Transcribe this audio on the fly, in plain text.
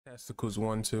Testicles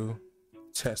 1-2.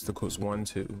 Testicles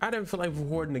 1-2. I didn't feel like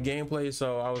recording the gameplay,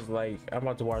 so I was like, I'm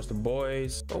about to watch The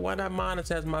Boys, but why not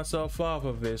monetize myself off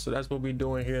of it? So that's what we're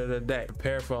doing here today.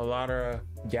 Prepare for a lot of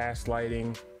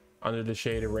gaslighting under the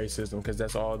shade of racism, because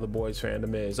that's all The Boys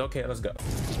fandom is. Okay, let's go.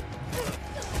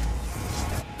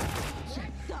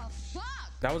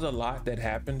 That was a lot that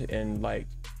happened in like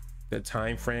the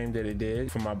time frame that it did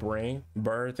for my brain.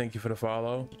 Bird, thank you for the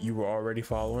follow. You were already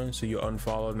following, so you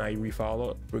unfollowed, now you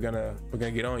refollowed. We're gonna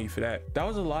get on you for that. That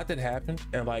was a lot that happened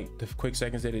and like the quick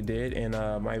seconds that it did, and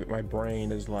my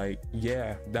brain is like,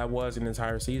 yeah, that was an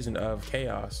entire season of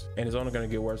chaos, and it's only gonna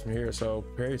get worse from here, so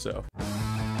prepare yourself.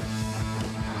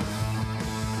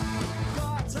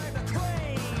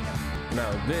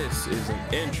 Now this is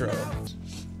an intro.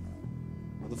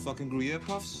 Motherfucking Gruyere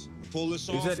puffs. Pull this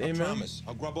off. Is that I MM? promise.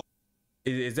 I'll grab.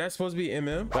 Is that supposed to be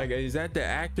MM? Like, is that the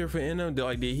actor for MM?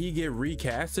 Like, did he get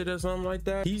recasted or something like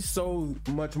that? He's so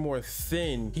much more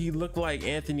thin. He looked like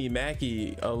Anthony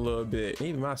Mackie a little bit.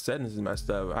 Even my settings is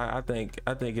messed up. I think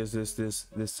it's this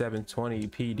 720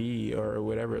 PD or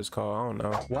whatever it's called. I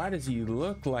don't know. Why does he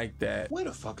look like that? Where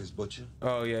the fuck is Butcher?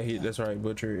 Oh yeah, that's right.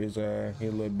 Butcher is he a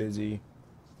little busy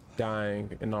dying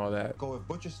and all that. Go, if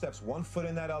Butcher steps 1 foot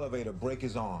in that elevator, break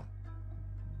his arm.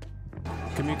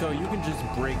 Kamiko, you can just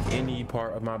break any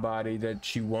part of my body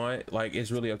that you want. Like,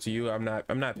 it's really up to you. I'm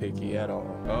not picky at all.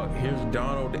 Oh, here's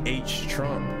Donald H.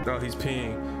 Trump. Oh, he's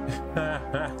peeing.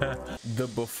 The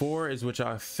before is which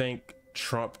I think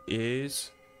Trump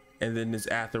is, and then this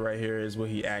after right here is what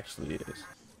he actually is.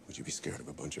 Would you be scared of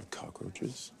a bunch of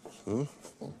cockroaches? Huh?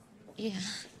 Yeah.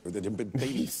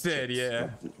 He said,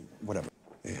 yeah. Whatever.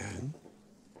 And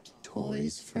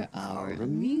toys for our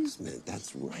amusement.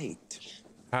 That's right.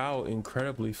 How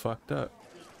incredibly fucked up.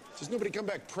 Does nobody come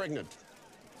back pregnant?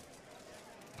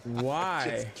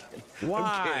 Why?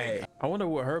 Why? I wonder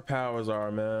what her powers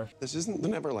are, man. This isn't the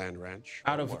Neverland Ranch.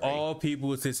 Out of all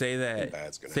people to say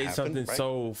that, say happen, something right?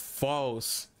 so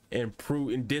false and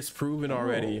disproven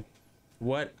already.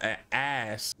 What an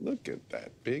ass. Look at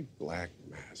that big black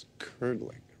mass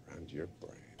curdling around your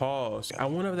brain. Pause. I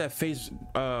wonder if that face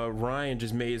Ryan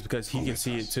just made is because he can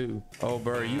see it too. Oh,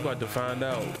 Bird, you about to find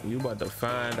out. You about to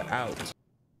find out.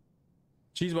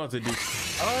 She's about to do.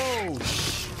 Oh,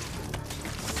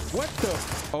 what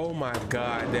the? Oh my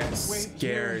God, that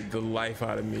scared the life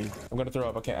out of me. I'm gonna throw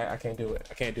up. I can't do it.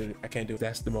 I can't do it. I can't do it.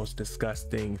 That's the most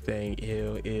disgusting thing.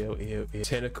 Ew, ew, ew, ew.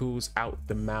 Tentacles out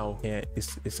the mouth. And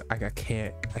I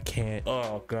can't.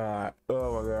 Oh God.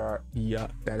 Oh my God. Yeah,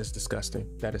 that is disgusting.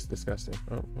 That is disgusting.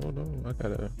 Oh, hold on. I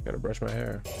gotta brush my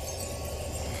hair.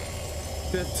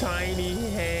 The tiny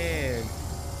hand.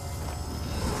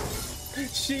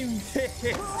 She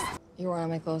made. You're one of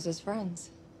my closest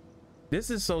friends. This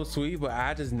is so sweet, but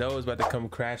I just know it's about to come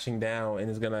crashing down and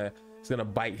it's gonna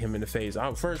bite him in the face.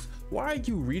 First, why are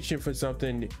you reaching for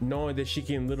something knowing that she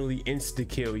can literally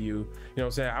insta-kill you? You know what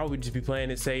I'm saying? I would just be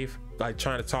playing it safe, like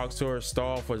trying to talk to her,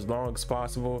 stall for as long as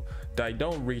possible. Like,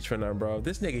 don't reach for nothing, bro.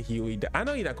 This nigga Huey, I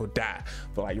know you're not gonna die,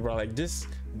 but like, bro, like just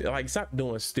like stop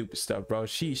doing stupid stuff, bro.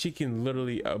 She can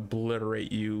literally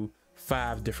obliterate you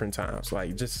 5 different times.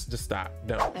 Like, just stop.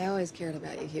 Don't. I always cared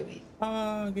about you, Huey.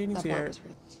 Oh, getting That part scared. was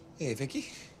real. Hey,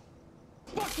 Vicky.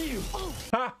 Fuck you!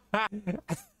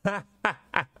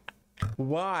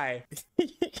 Why?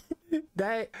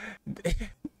 That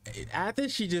after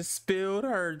she just spilled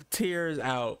her tears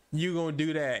out, you gonna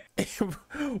do that?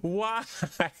 Why?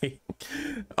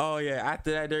 Oh yeah, after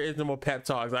that there is no more pep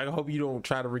talks. I hope you don't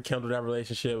try to rekindle that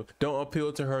relationship. Don't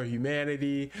appeal to her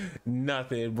humanity,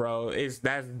 nothing, bro.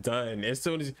 That's done. As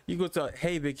soon as you go tell,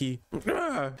 hey Vicky.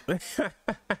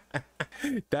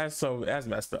 That's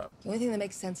messed up. The only thing that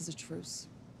makes sense is a truce.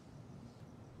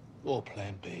 Or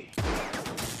plan B.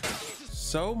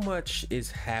 So much is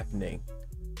happening,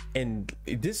 and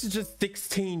this is just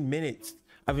 16 minutes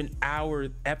of an hour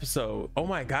episode. Oh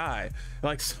my God,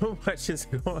 like so much is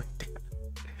going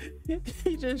down.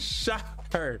 He just shot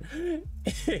her.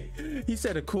 He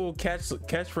said a cool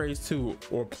catchphrase too,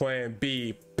 or plan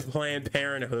B, Planned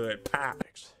Parenthood. Pop.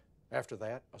 After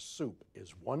that, a soup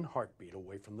is 1 heartbeat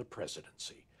away from the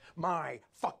presidency. My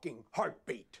fucking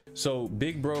heartbeat. So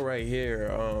big bro right here,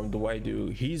 the white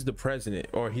dude, he's the president,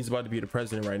 or he's about to be the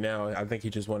president right now. I think he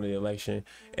just won the election,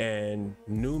 and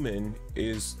Newman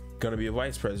is gonna be a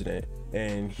vice president,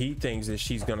 and he thinks that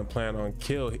she's gonna planning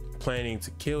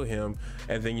to kill him,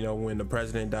 and then, you know, when the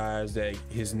president dies, that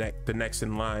the next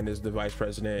in line is the vice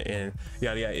president, and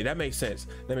yeah, that makes sense.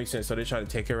 So they're trying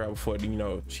to take her out before, you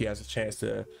know, she has a chance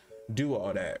to do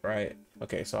all that, right?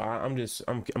 Okay, so I'm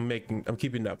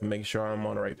keeping up and making sure I'm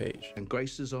on the right page. And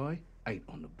Grace's eye 8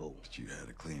 on the ball. But you had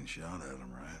a clean shot at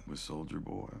him, right? With Soldier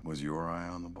Boy. Was your eye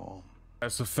on the ball?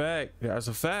 That's a fact. That's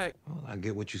a fact. Well, I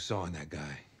get what you saw in that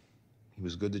guy. He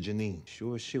was good to Janine.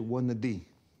 Sure as shit wasn't a D.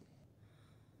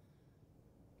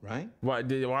 Right? Why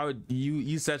would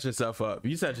you set yourself up?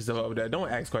 You set yourself up with that. Don't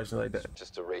ask questions like that.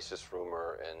 Just a racist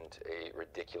rumor and a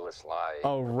ridiculous lie. A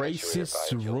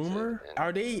racist rumor?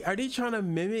 Are they trying to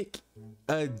mimic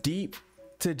a Deep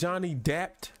to Johnny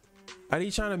Depp? Are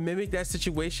they trying to mimic that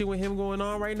situation with him going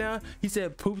on right now? He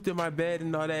said pooped in my bed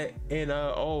and all that, and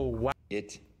oh wow.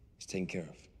 It is taken care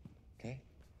of. Okay?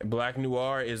 Black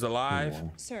Noir is alive.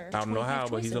 Sir, I don't know how,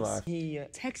 but he's alive.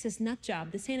 Texas nut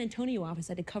job. The San Antonio office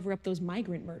had to cover up those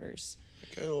migrant murders.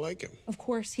 I kind of like him. Of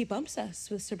course, he bumps us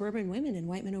with suburban women and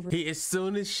white men over. As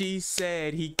soon as she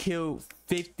said he killed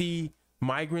 50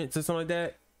 migrants or something like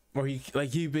that, or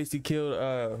he basically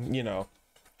killed you know,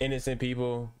 innocent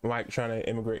people like trying to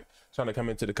immigrate, trying to come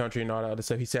into the country and all that other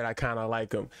stuff. He said, I kind of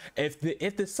like him. If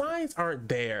the signs aren't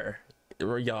there,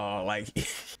 y'all, like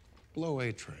Blow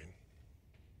A-Train.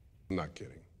 I'm not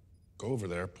kidding. Go over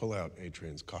there, pull out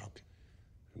A-Train's cock,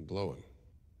 and blow him.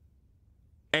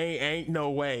 ain't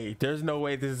no way. There's no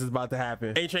way this is about to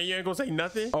happen. A-Train, you ain't gonna say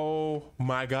nothing? Oh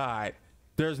my God.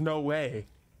 There's no way.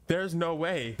 There's no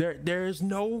way. There's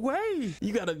no way.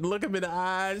 You gotta look him in the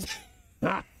eyes.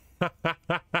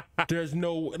 There's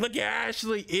no, look at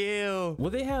Ashley. Ew.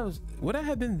 Would that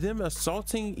have been them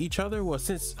assaulting each other? Well,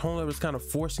 since Homelander was kind of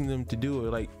forcing them to do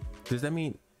it, like, does that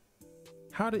mean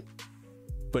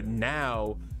but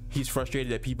now he's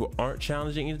frustrated that people aren't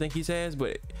challenging anything he says?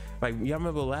 But like, y'all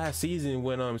remember last season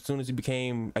when as soon as he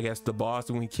became, I guess, the boss,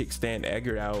 when he kicked Stan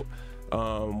Eggert out,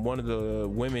 one of the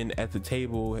women at the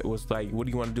table was like, what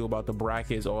do you want to do about the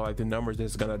brackets or like the numbers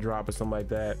that's gonna drop or something like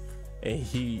that? And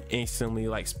he instantly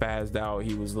like spazzed out.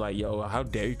 He was like, yo, how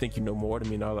dare you think you know more than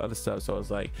me and all the other stuff. So it's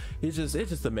like, it's just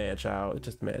a man child. It's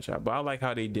just a man child. But I like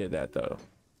how they did that though.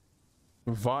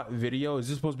 VOD video, is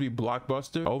this supposed to be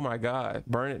Blockbuster? Oh my God,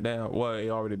 burn it down. Well, it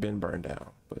already been burned down,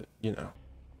 but you know.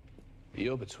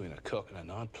 You're between a cock and an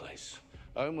hard place.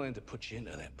 Homelander put you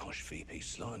into that posh VP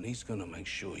slot, and he's gonna make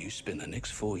sure you spend the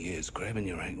next 4 years grabbing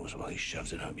your ankles while he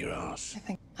shoves it up your ass. I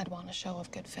think I'd want a show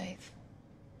of good faith.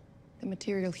 The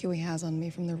material Huey has on me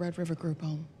from the Red River Group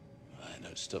home. I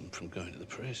don't stop him from going to the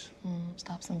press.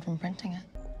 Stops them from printing it.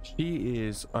 She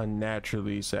is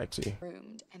unnaturally sexy.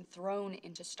 Groomed and thrown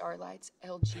into Starlight's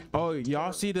LGBT. Oh,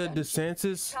 y'all see the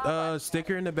DeSantis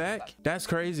sticker in the back? That's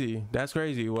crazy. That's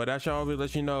crazy. Well, that should already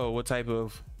let you know what type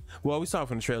of, well, we saw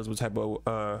from the trailers what type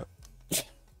of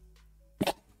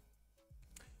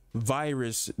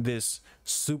virus this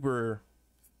super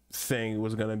thing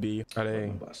was gonna be. Are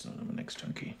they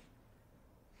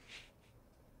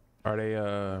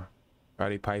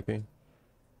piping?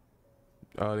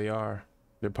 Oh, they are.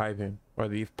 They're piping, or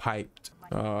they've piped.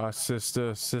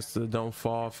 Sister, don't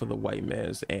fall for the white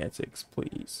man's antics,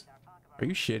 please. Are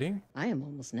you shitting? I am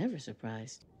almost never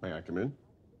surprised. May I come in?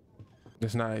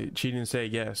 It's not, she didn't say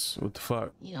yes. What the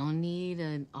fuck? You don't need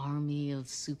an army of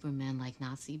Supermen like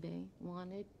Nazi Bay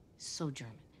wanted. So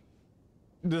German.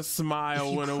 The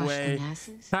smile went away.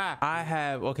 Ha, I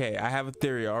have a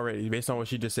theory already based on what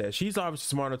she just said. She's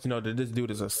obviously smart enough to know that this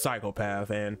dude is a psychopath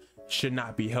and should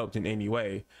not be helped in any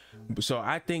way. So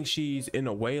I think she's in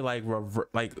a way like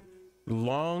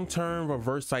long-term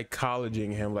reverse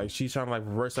psychologying him. Like she's trying to like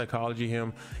reverse psychology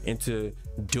him into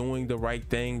doing the right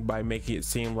thing by making it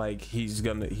seem like he's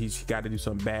got to do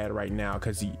something bad right now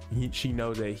because she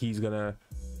knows that he's gonna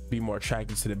be more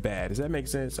attracted to the bad. Does that make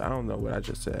sense? I don't know what I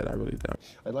just said. I really don't.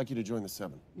 I'd like you to join the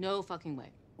 7. No fucking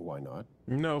way. Why not?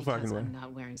 No Because fucking way. I'm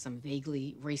not wearing some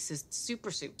vaguely racist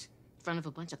supersuit in front of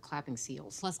a bunch of clapping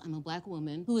seals. Plus, I'm a black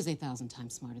woman who is 1,000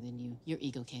 times smarter than you. Your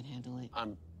ego can't handle it.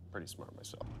 I'm pretty smart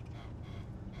myself.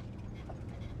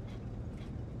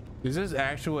 Is this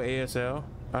actual ASL?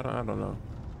 I don't know.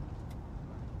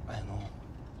 I know.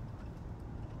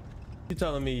 You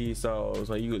telling me so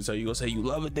you gonna say you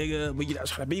love a nigga but you're not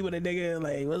trying to be with a nigga?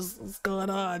 Like what's going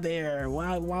on there?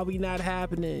 Why we not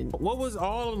happening? What was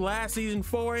all of last season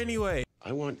for anyway?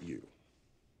 I want you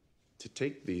to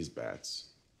take these bats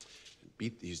and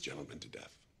beat these gentlemen to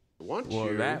death. I want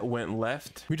you. That went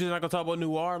left. We just not gonna talk about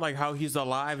Noir, like how he's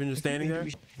alive and just standing there.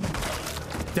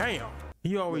 Damn.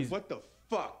 He always. What the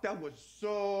fuck? That was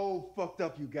so fucked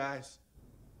up, you guys.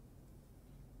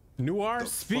 Noir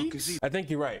speaks. I think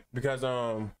you're right because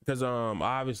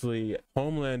obviously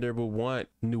Homelander would want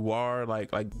Noir like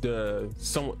the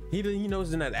someone he knows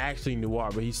it's not actually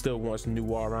Noir, but he still wants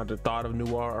Noir around, the thought of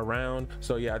Noir around.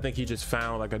 So yeah, I think he just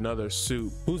found like another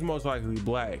suit who's most likely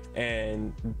black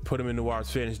and put him in Noir's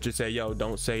fit and just say, yo,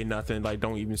 don't say nothing, like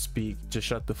don't even speak, just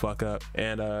shut the fuck up.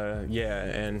 And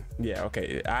yeah,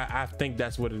 okay, I think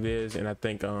that's what it is, and I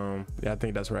think yeah, I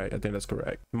think that's right. I think that's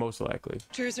correct, most likely.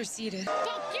 Chairs are seated.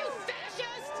 Fuck you,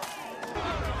 fascist!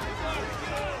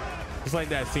 It's like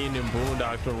that scene in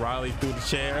Boondocks where Riley threw the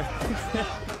chair.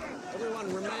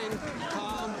 Everyone remain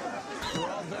calm. We're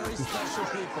all very special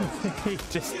people. He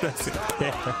just doesn't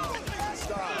care.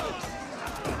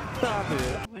 Stop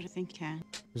it. What do you think, Ken?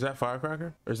 Is that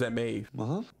Firecracker or is that Maeve?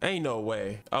 Ain't no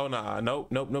way. Oh nah, nope.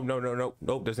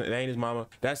 That ain't his mama.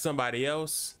 That's somebody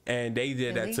else, and they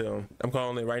did that to him. I'm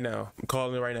calling it right now.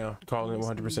 Calling it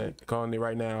 100%. Calling it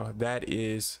right now. That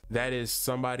is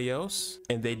somebody else,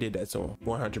 and they did that to him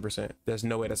 100%. There's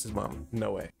no way that's his mom.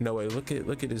 No way. Look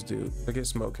at this dude. Look at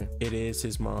smoking. It is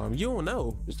his mom. You don't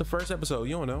know. It's the first episode.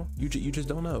 You don't know. You just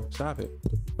don't know. Stop it.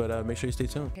 But make sure you stay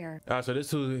tuned. So this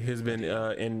who has been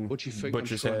in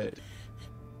Butcher's head.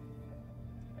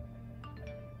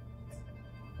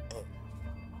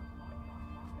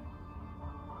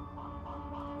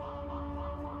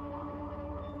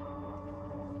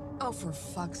 Oh, for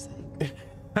fuck's sake.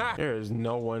 There is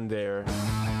no one there.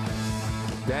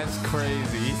 That's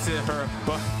crazy. He said her.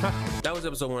 That was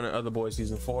episode 1 of Other Boys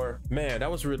season 4. Man, that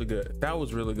was really good. A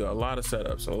lot of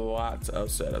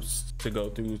setups to go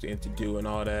through and to do and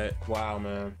all that. Wow,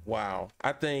 man. Wow.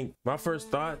 I think my first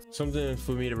thought, something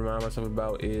for me to remind myself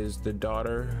about, is the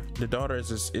daughter. The daughter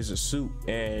is a suit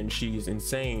and she's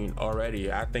insane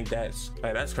already. I think that's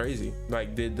crazy.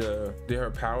 Like, did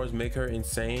her powers make her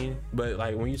insane? But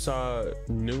like when you saw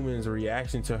Newman's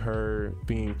reaction to her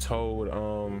being told,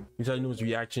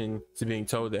 reaction to being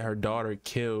told that her daughter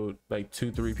killed like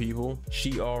 2-3 people,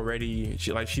 she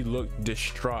looked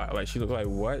distraught. Like she looked like,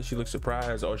 what? She looked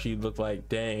surprised, or she looked like,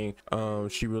 dang,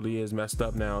 she really is messed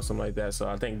up now, something like that. So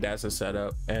I think that's a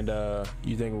setup. And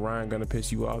you think Ryan gonna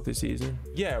piss you off this season?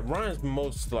 Yeah, Ryan's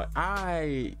most like,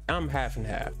 I'm half and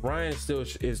half. Ryan still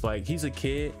is like, he's a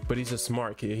kid, but he's a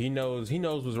smart kid. He knows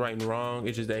what's right and wrong.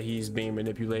 It's just that he's being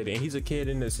manipulated, and he's a kid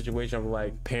in the situation of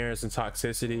like parents and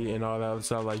toxicity and all that other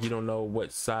stuff. Like, you don't know what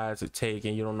side to take,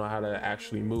 and you don't know how to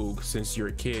actually move. Since you're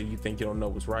a kid, you think you don't know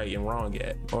what's right and wrong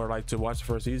yet, or like to watch the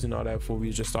first season, all that, before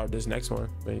we just start this next one.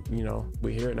 But you know,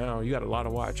 we're here now. You got a lot to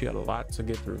watch. You got a lot to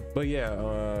get through. But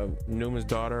yeah, Newman's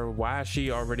daughter, why is she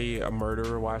already a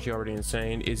murderer? Why is she already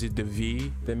insane? Is it the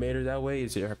V that made her that way?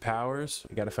 Is it her powers?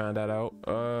 We gotta find that out.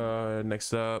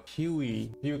 Next up,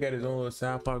 Huey got his own little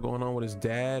side plot going on with his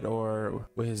dad, or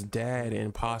with his dad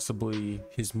and possibly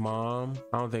his mom.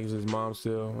 I don't think it's his mom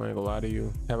still. I ain't gonna lie to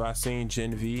you. Have I seen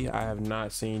Gen V? I have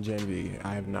not seen Gen V.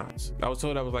 I have not. I was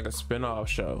told that was like a spin-off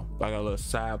show, like a little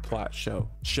side plot show.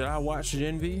 Should I watch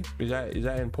Gen V? Is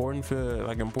that important for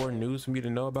like important news for me to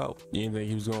know about? You didn't think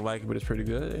he was gonna like it, but it's pretty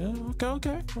good. Yeah,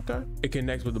 okay. It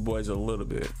connects with the boys a little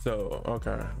bit. So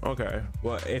okay.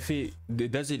 Well, if it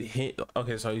does, it hint.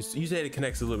 Okay, so you said it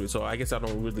connects a little bit. So I guess I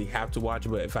don't really have to watch it,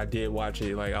 but if I did watch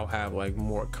it, like I'll have like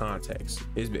more context.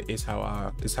 It's how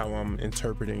I'm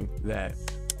interpreting that.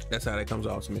 That's how that comes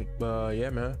off to me. But yeah,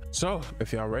 man. So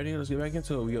if y'all ready, let's get back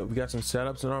into it. We got some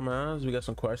setups in our minds. We got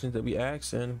some questions that we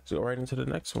asked, and let's go right into the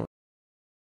next one.